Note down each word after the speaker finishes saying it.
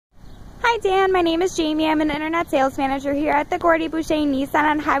Hi Dan, my name is Jamie. I'm an internet sales manager here at the Boucher Nissan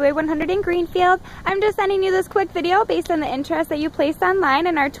on Highway 100 in Greenfield. I'm just sending you this quick video based on the interest that you placed online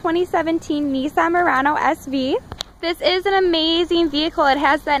in our 2017 Nissan Murano SV. This is an amazing vehicle. It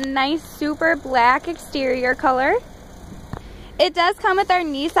has that nice super black exterior color. It does come with our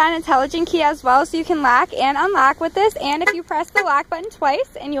Nissan Intelligent key as well, so you can lock and unlock with this. And if you press the lock button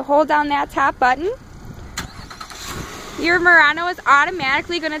twice and you hold down that top button, your Murano is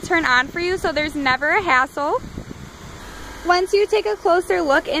automatically going to turn on for you, so there's never a hassle. Once you take a closer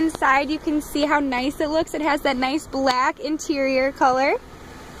look inside, you can see how nice it looks. It has that nice black interior color.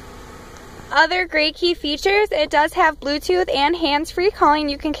 Other great key features, it does have Bluetooth and hands-free calling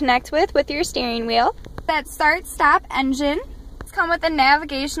you can connect with your steering wheel. That start-stop engine. Come with a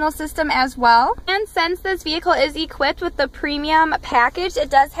navigational system as well. And since this vehicle is equipped with the premium package, it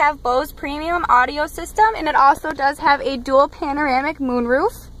does have Bose premium audio system, and it also does have a dual panoramic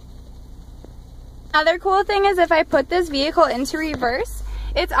moonroof. Other cool thing is if I put this vehicle into reverse,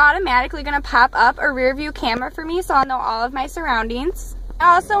 it's automatically going to pop up a rear view camera for me, so I'll know all of my surroundings.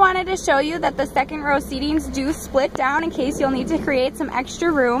 I also wanted to show you that the second row seatings do split down in case you'll need to create some extra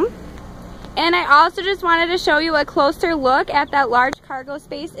room. And I also just wanted to show you a closer look at that large cargo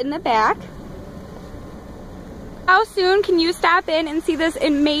space in the back. How soon can you stop in and see this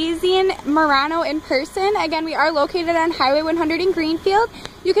amazing Murano in person? Again, we are located on Highway 100 in Greenfield.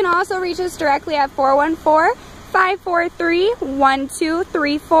 You can also reach us directly at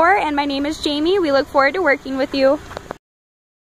 414-543-1234. And my name is Jamie. We look forward to working with you.